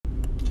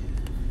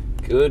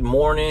Good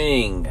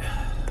morning.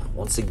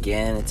 Once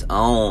again, it's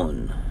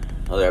on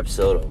another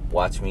episode of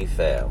Watch Me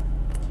Fail.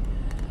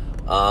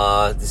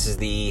 This is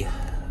the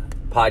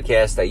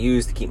podcast I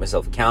use to keep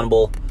myself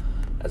accountable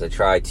as I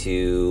try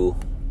to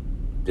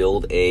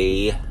build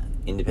a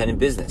independent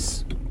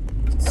business.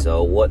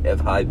 So what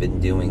have I been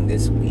doing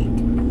this week?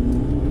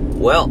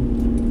 Well,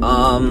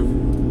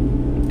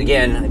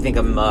 again, I think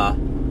I'm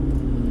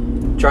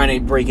trying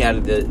to break out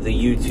of the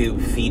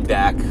YouTube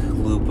feedback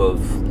loop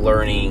of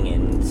learning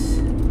and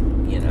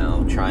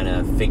trying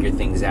to figure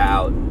things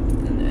out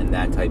and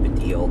that type of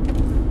deal.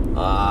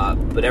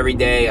 But every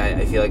day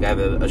I feel like I have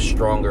a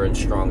stronger and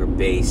stronger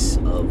base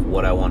of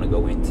what I want to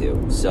go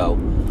into. So,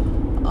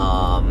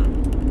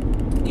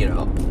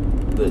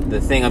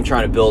 the thing I'm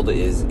trying to build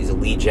is a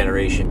lead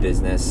generation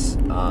business.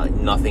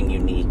 Nothing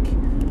unique,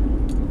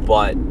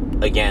 but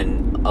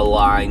again,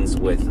 aligns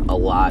with a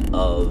lot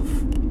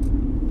of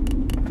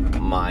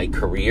my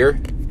career,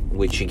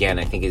 which again,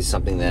 I think is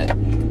something that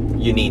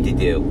you need to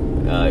do.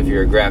 If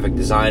you're a graphic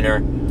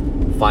designer,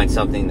 find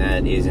something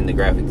that is in the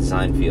graphic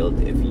design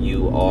field. If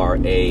you are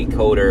a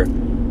coder,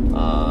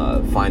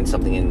 find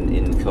something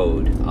in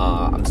code.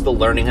 I'm still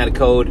learning how to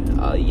code.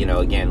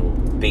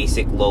 Again,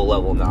 basic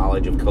low-level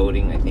knowledge of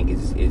coding I think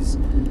is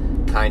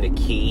kind of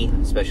key,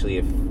 especially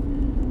if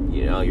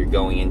you're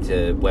going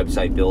into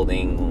website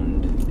building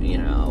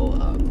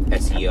and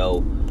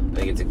SEO. I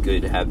think it's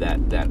good to have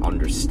that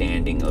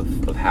understanding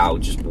of how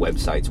just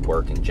websites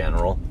work in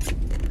general.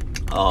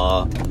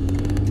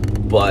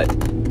 But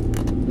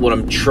what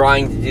I'm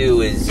trying to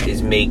do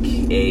is make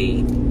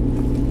a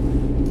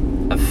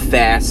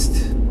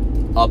fast,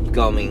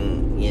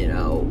 upcoming,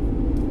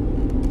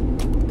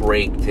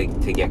 break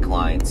to get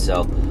clients.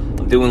 So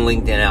I'm doing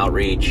LinkedIn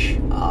outreach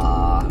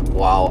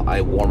while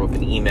I warm up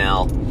an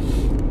email.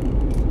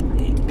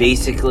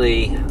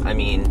 Basically,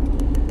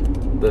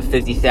 the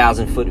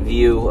 50,000 foot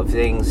view of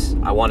things,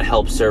 I want to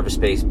help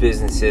service-based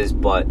businesses,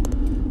 but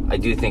I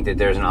do think that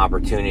there's an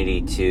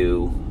opportunity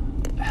to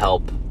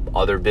help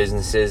other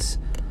businesses.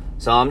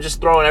 So I'm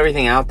just throwing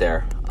everything out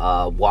there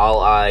while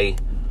I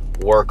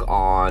work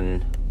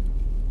on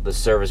the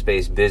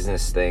service-based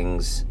business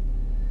things.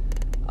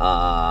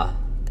 I'm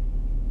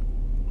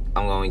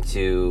going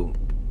to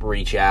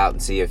reach out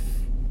and see if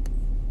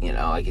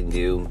I can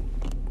do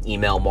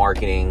email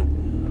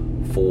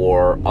marketing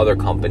for other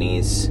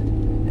companies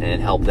and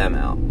help them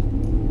out.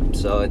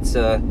 So it's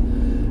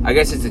I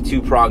guess it's a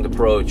two-pronged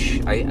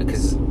approach.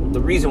 Because the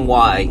reason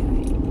why,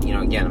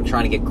 again, I'm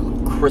trying to get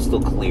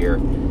crystal clear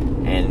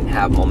and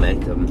have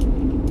momentum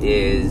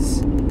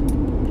is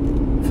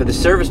for the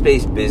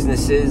service-based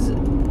businesses,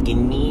 you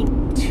need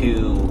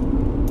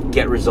to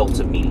get results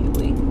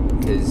immediately.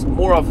 Because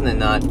more often than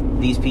not,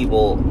 these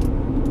people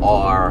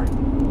are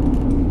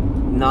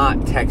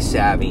not tech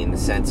savvy in the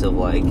sense of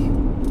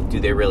do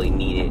they really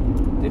need it?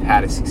 They've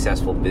had a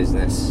successful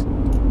business.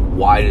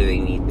 Why do they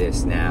need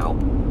this now?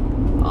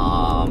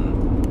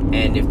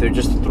 And if they're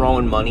just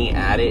throwing money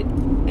at it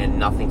and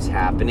nothing's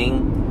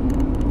happening,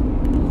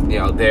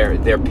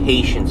 their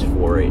patience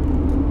for it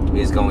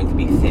is going to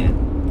be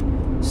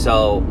thin.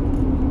 So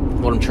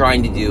what I'm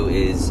trying to do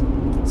is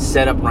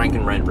set up rank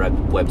and rent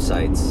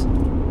websites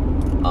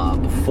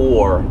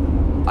before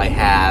I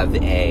have the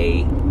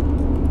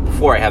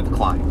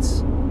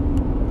clients.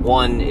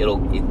 One,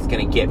 it's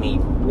going to get me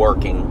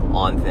working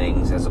on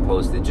things as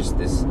opposed to just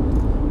this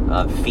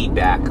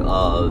feedback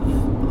of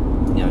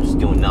just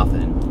doing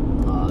nothing,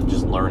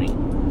 just learning.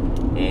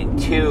 And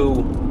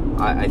two,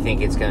 I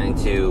think it's going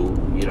to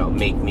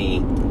make me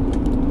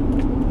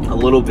a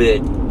little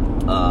bit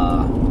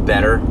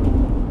better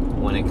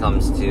when it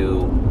comes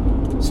to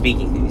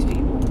speaking to these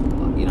people.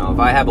 If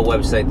I have a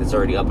website that's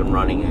already up and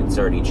running and it's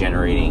already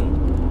generating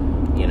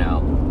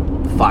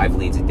 5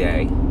 leads a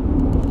day,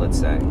 let's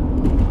say,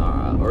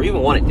 or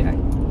even one a day,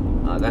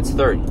 that's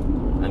 30.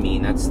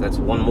 That's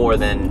one more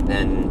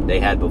than they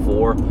had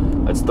before.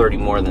 That's 30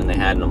 more than they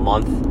had in a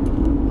month.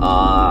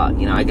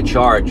 I could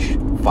charge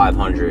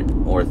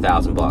 $500 or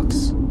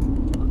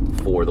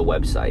 $1,000 for the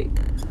website.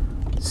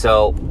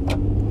 So,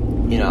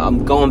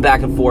 I'm going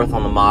back and forth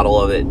on the model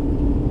of it.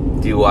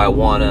 Do I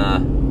want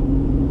to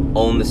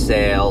own the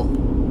sale?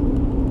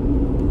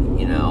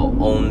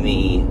 Own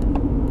the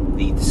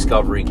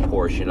discovery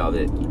portion of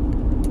it?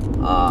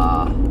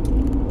 I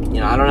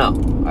don't know.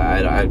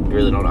 I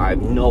really don't know. I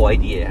have no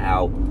idea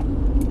how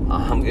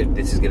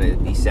this is going to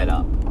be set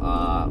up.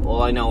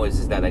 All I know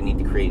is that I need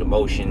to create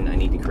emotion. I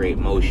need to create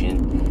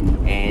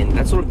motion. And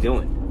that's what I'm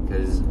doing.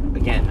 Because,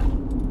 again,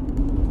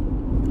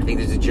 I think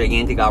there's a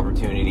gigantic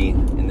opportunity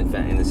in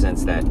the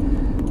sense that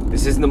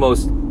this isn't the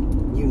most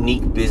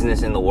unique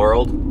business in the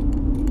world.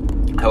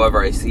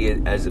 However, I see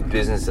it as a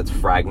business that's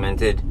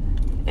fragmented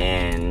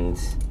and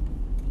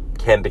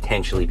can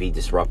potentially be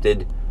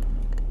disrupted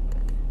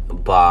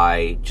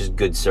by just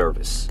good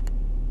service.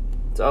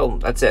 So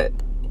that's it.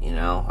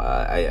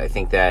 I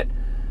think that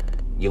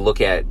you look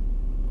at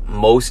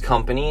most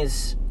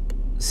companies,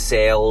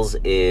 sales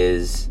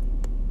is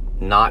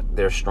not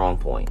their strong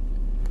point.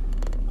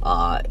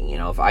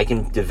 If I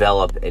can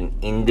develop an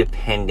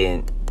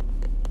independent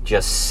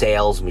just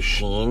sales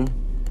machine,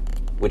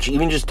 which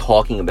even just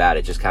talking about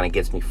it just kind of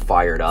gets me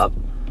fired up.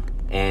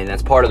 And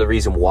that's part of the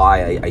reason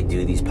why I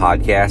do these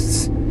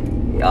podcasts,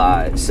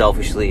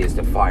 selfishly, is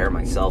to fire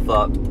myself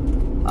up.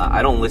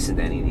 I don't listen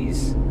to any of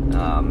these.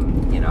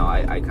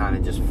 I kind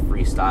of just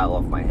freestyle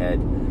off my head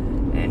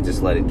and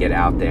just let it get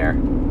out there.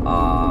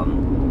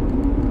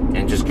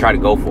 And just try to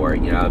go for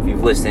it. If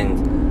you've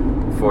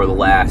listened for the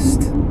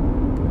last,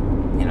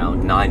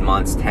 9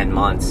 months, 10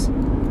 months,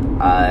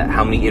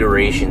 how many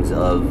iterations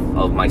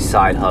of my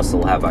side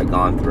hustle have I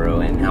gone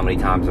through, and how many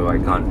times have I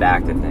gone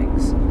back to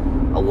things?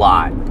 A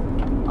lot.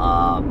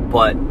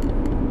 But,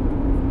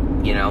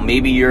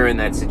 maybe you're in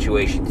that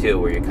situation too,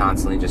 where you're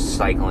constantly just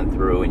cycling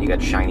through and you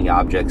got shiny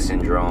object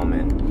syndrome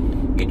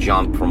and you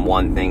jump from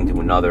one thing to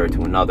another.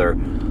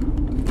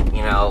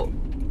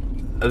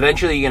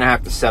 Eventually you're going to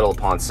have to settle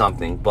upon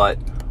something, but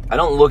I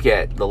don't look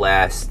at the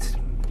last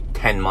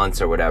 10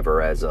 months or whatever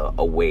as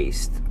a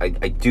waste. I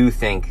do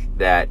think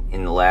that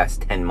in the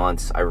last 10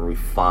 months I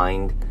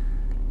refined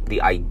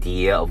the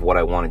idea of what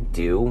I want to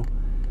do,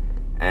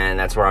 and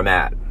that's where I'm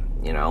at,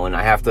 and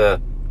I have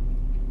to,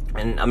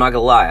 and I'm not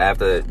going to lie, I have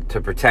to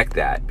protect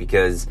that,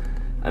 because,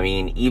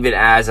 even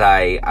as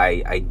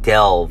I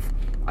delve,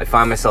 I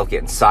find myself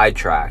getting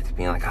sidetracked,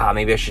 being like,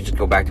 maybe I should just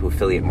go back to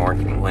affiliate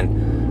marketing,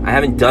 when I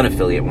haven't done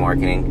affiliate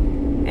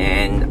marketing,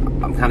 and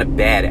I'm kind of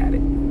bad at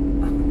it.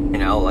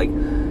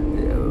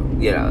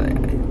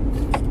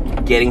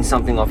 Getting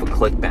something off of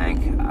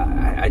ClickBank,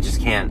 I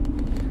just can't,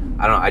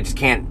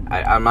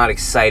 I'm not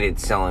excited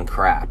selling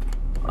crap.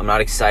 I'm not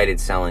excited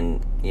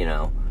selling,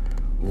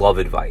 love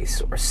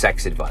advice, or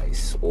sex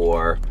advice,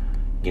 or,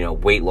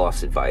 weight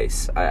loss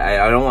advice.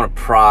 I don't want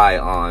to pry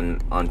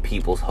on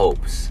people's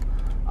hopes.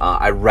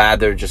 I'd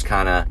rather just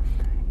kind of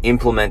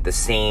implement the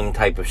same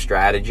type of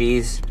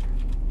strategies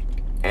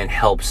and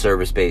help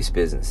service-based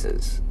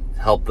businesses.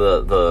 Help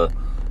the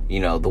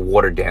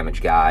water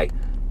damage guy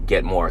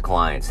get more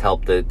clients.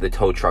 Help the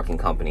tow trucking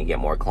company get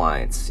more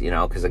clients.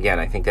 Because again,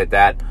 I think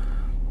that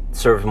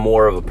serves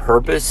more of a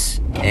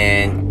purpose,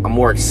 and I'm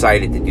more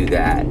excited to do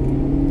that.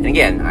 And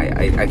again,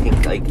 I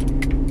think like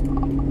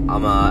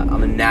I'm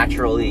a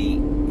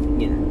naturally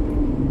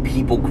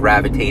people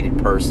gravitated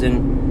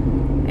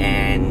person,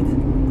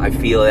 and I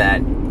feel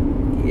that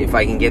if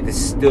I can get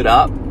this stood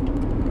up,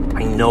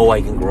 I know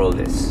I can grow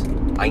this.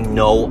 I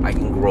know I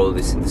can grow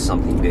this into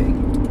something big.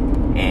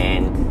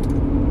 And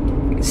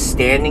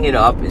standing it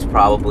up is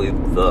probably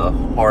the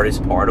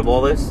hardest part of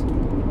all this,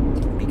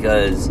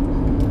 because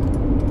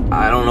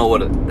I don't know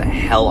what the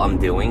hell I'm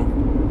doing,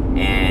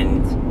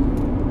 and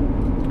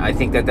I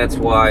think that's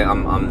why I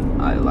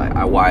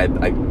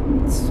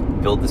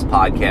built this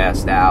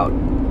podcast out,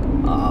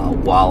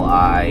 while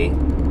I,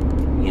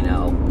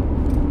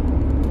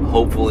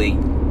 hopefully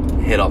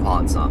hit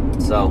upon something.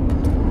 So,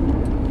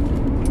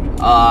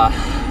 a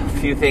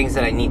few things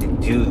that I need to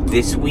do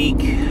this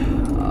week.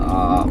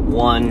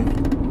 One,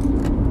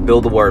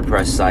 build a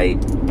WordPress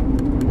site.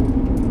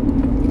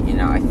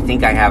 I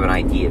think I have an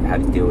idea of how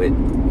to do it.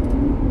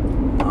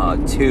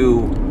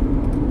 Two,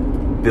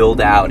 build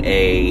out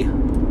a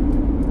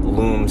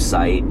Loom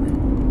site.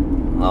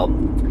 Well,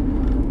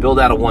 build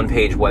out a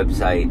one-page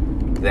website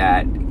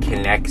that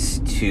connects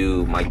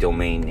to my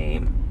domain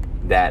name,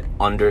 that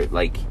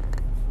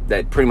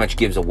pretty much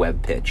gives a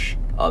web pitch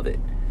of it.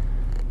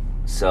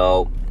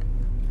 So,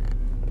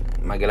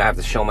 am I gonna have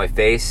to show my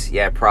face?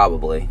 Yeah,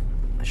 probably.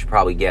 I should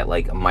probably get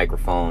like a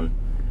microphone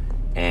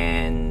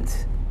and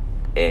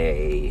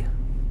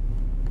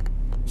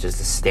just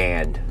a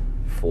stand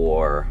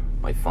for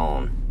my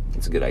phone.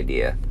 It's a good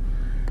idea.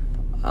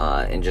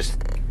 And just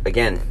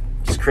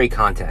create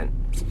content.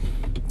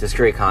 Just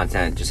create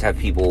content. Just have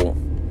people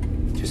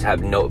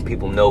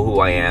know who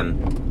I am,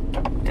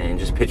 and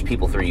just pitch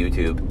people through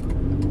YouTube.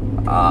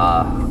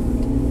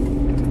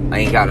 I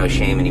ain't got no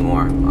shame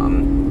anymore.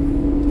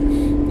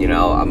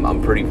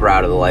 I'm pretty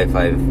proud of the life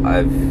I've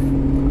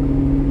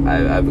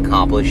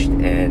accomplished,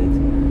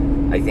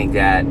 and I think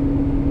that,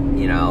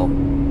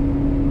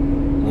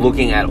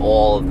 looking at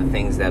all of the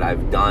things that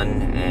I've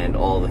done and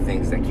all the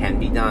things that can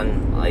be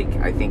done,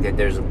 I think that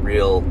there's a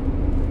real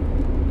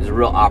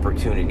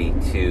opportunity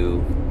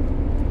to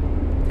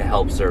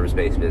help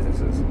service-based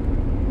businesses,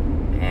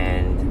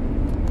 and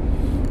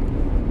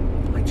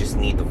I just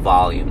need the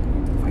volume.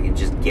 If I can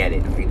just get it,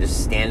 if I can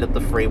just stand up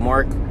the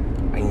framework,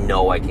 I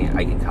know I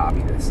can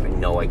copy this. I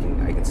know I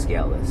can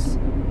scale this,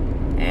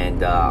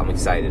 and I'm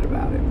excited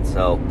about it.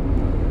 So,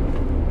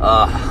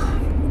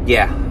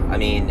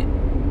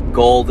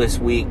 goal this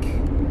week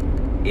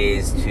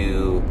is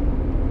to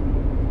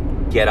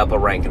get up a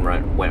rank and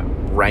rent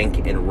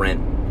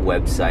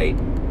website,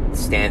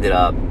 stand it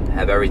up,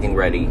 have everything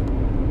ready,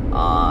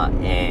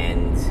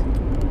 and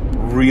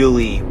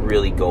really,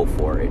 really go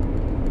for it.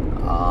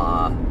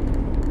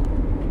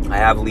 I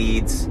have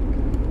leads.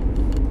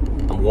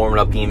 I'm warming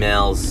up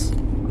emails.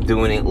 I'm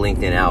doing it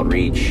LinkedIn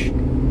outreach.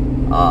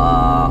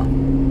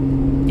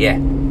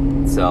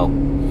 So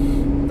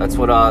that's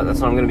what I'm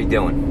going to be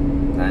doing.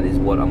 That is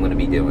what I'm going to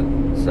be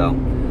doing. So,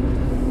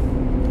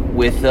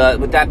 with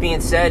that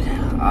being said,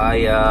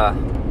 I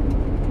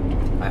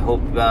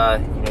hope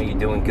you're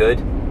doing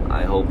good.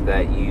 I hope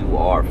that you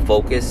are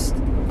focused.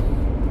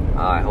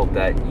 I hope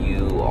that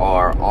you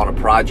are on a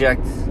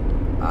project.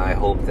 I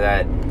hope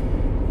that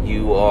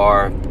you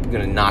are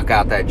going to knock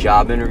out that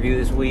job interview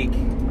this week.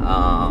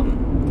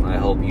 I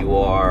hope you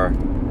are,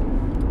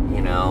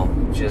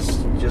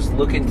 just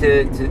looking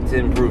to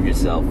improve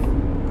yourself.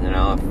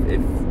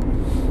 If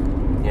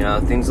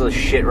things are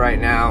shit right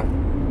now.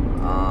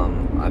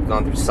 I've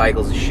gone through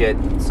cycles of shit.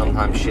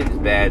 Sometimes shit is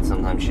bad,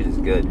 sometimes shit is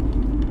good.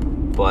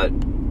 But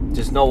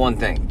just know one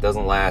thing: it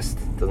doesn't last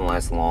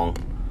long.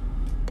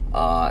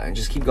 And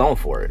just keep going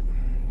for it.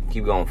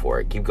 Keep going for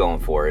it.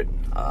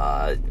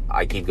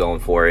 I keep going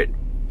for it.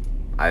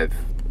 I've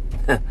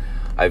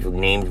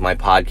named my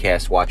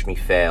podcast "Watch Me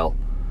Fail"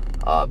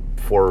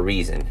 for a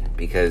reason,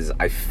 because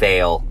I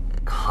fail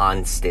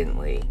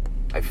constantly.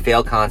 I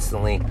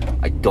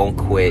don't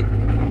quit.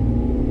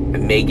 I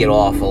may get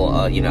off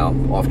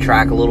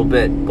track a little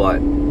bit, but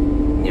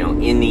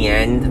in the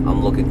end,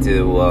 I'm looking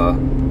to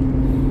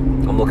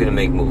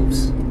make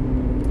moves.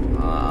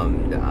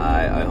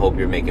 I hope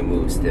you're making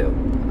moves too.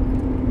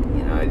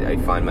 I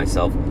find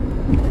myself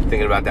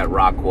thinking about that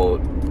rock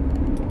quote.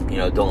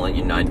 Don't let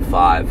your 9 to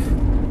 5,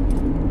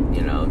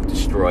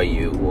 destroy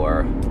you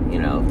or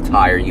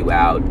tire you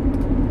out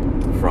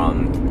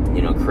from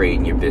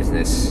creating your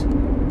business.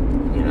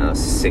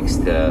 6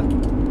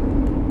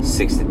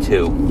 to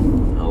 2,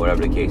 or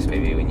whatever the case may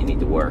be when you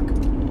need to work.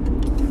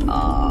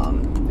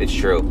 It's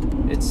true.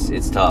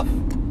 It's tough.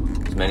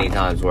 There's many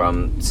times where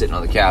I'm sitting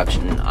on the couch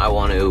and I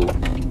want to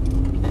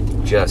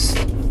just,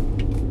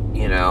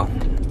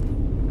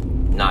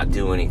 not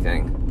do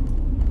anything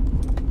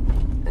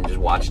and just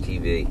watch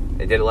TV.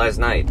 I did it last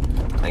night.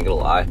 I ain't gonna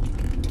lie.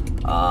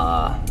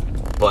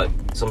 But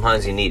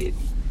sometimes you need it.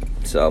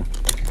 So,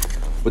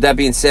 with that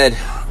being said,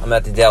 I'm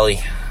at the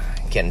deli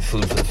getting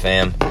food for the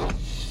fam.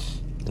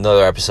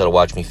 Another episode of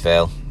Watch Me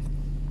Fail.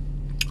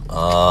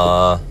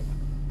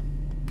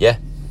 Yeah.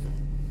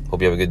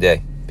 Hope you have a good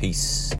day. Peace.